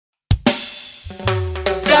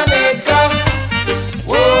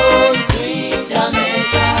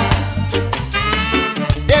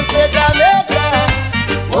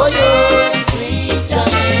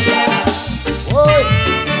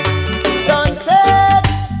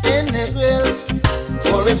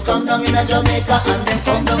Tourists come down in a Jamaica and them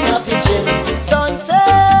come down here to chill.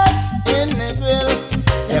 Sunset in Negril.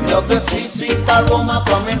 Them love the sweet, sweet aroma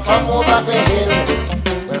coming from over the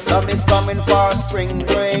hill. Well, some is coming for spring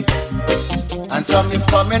break, and some is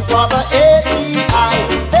coming for the ATI.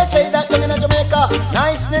 They say that down in Jamaica,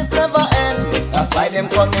 niceness never end. That's why them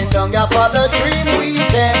coming down here for the dream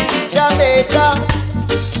weekend. Jamaica,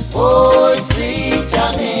 oh sweet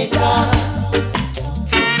Jamaica.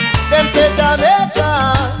 Them say Jamaica,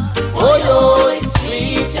 oh yo,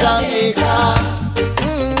 sweet Jamaica.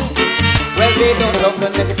 Well, they don't love the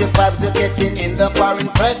negative vibes we're getting in the foreign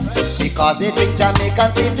press, because they think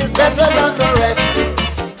Jamaican people is better than the rest.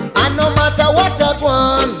 And no matter what I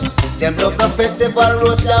want, them love the festival,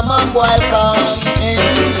 roast yam and boil corn in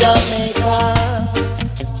Jamaica.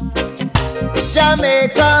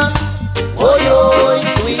 Jamaica, oh yo,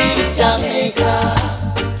 sweet Jamaica.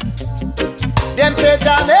 Them say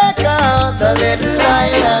Jamaica, the little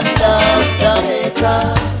island of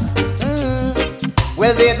Jamaica.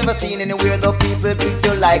 Well, they've never seen anywhere the people treat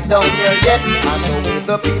you like down here yet. And the way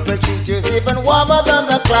the people treat you is even warmer than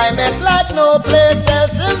the climate, like no place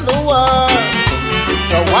else in the world.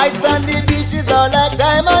 The white sandy beaches are like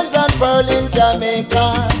diamonds and pearl in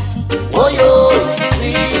Jamaica. Oh yo,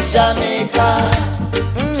 sweet Jamaica.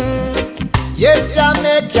 Yes,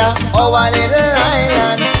 Jamaica, our little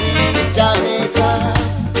island, sweet Jamaica.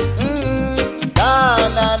 Da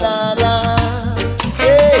da da da.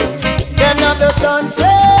 Hey, them have the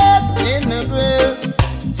sunset in Negril.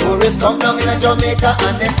 Tourists come down in a Jamaica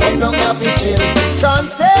and them come down here to chill.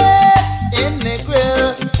 Sunset in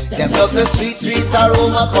Negril. Them love the sweet, sweet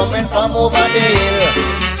aroma coming from over the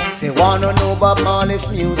hill. They wanna know about Marley's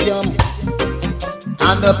museum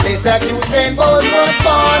and the place that Usain Bolt was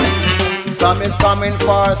born. Some is coming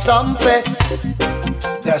for some fest.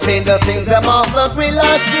 They're saying the things them off the grill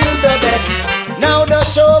are still the best. Now the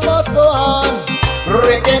show must go on.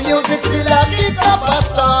 Reggae music still a kick up a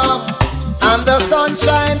storm, and the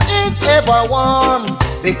sunshine is ever warm,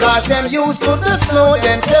 because them used to the snow.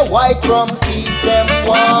 Them say white rum keeps them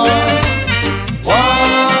warm.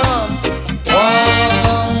 Warm,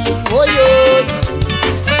 warm, oh yo.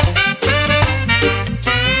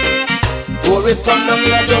 Tourists come down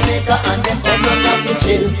in Jamaica and them come down here to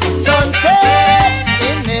chill. Sunset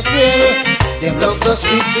in Negril. Them love the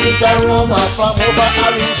sweet, sweet aroma from over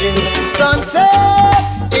Orange Hill. Sunset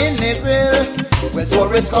in Negril. Well,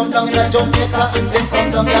 tourists come down in Jamaica and them come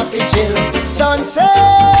down here to chill.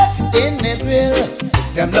 Sunset in Negril.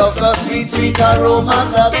 Them love the sweet, sweet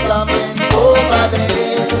aroma that's coming over the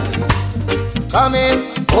hill.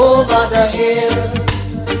 Coming over the hill.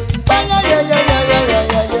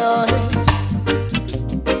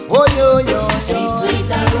 Oh yo yo, sweet,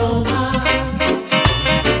 sweet aroma.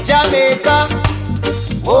 Jamaica,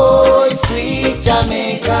 oh sweet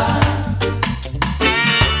Jamaica.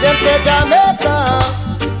 Them say Jamaica,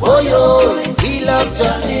 oh yo, we love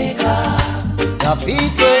Jamaica. The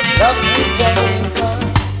people love sweet Jamaica.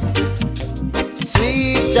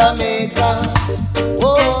 Sweet Jamaica,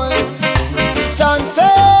 oh.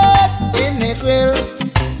 Sunset in Negril.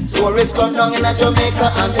 Tourists come down in a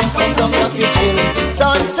Jamaica and them come down here to chill.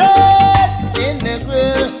 Sunset in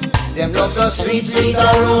Negril. Them love the sweet, sweet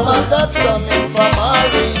aroma that's coming from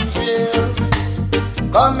Orange Hill.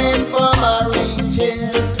 Coming from Orange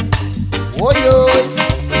Hill. Oh yo,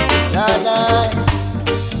 la la.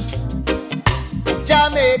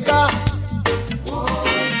 Jamaica, oh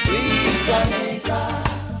sweet Jamaica.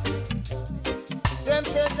 Them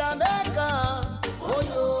say Jamaica.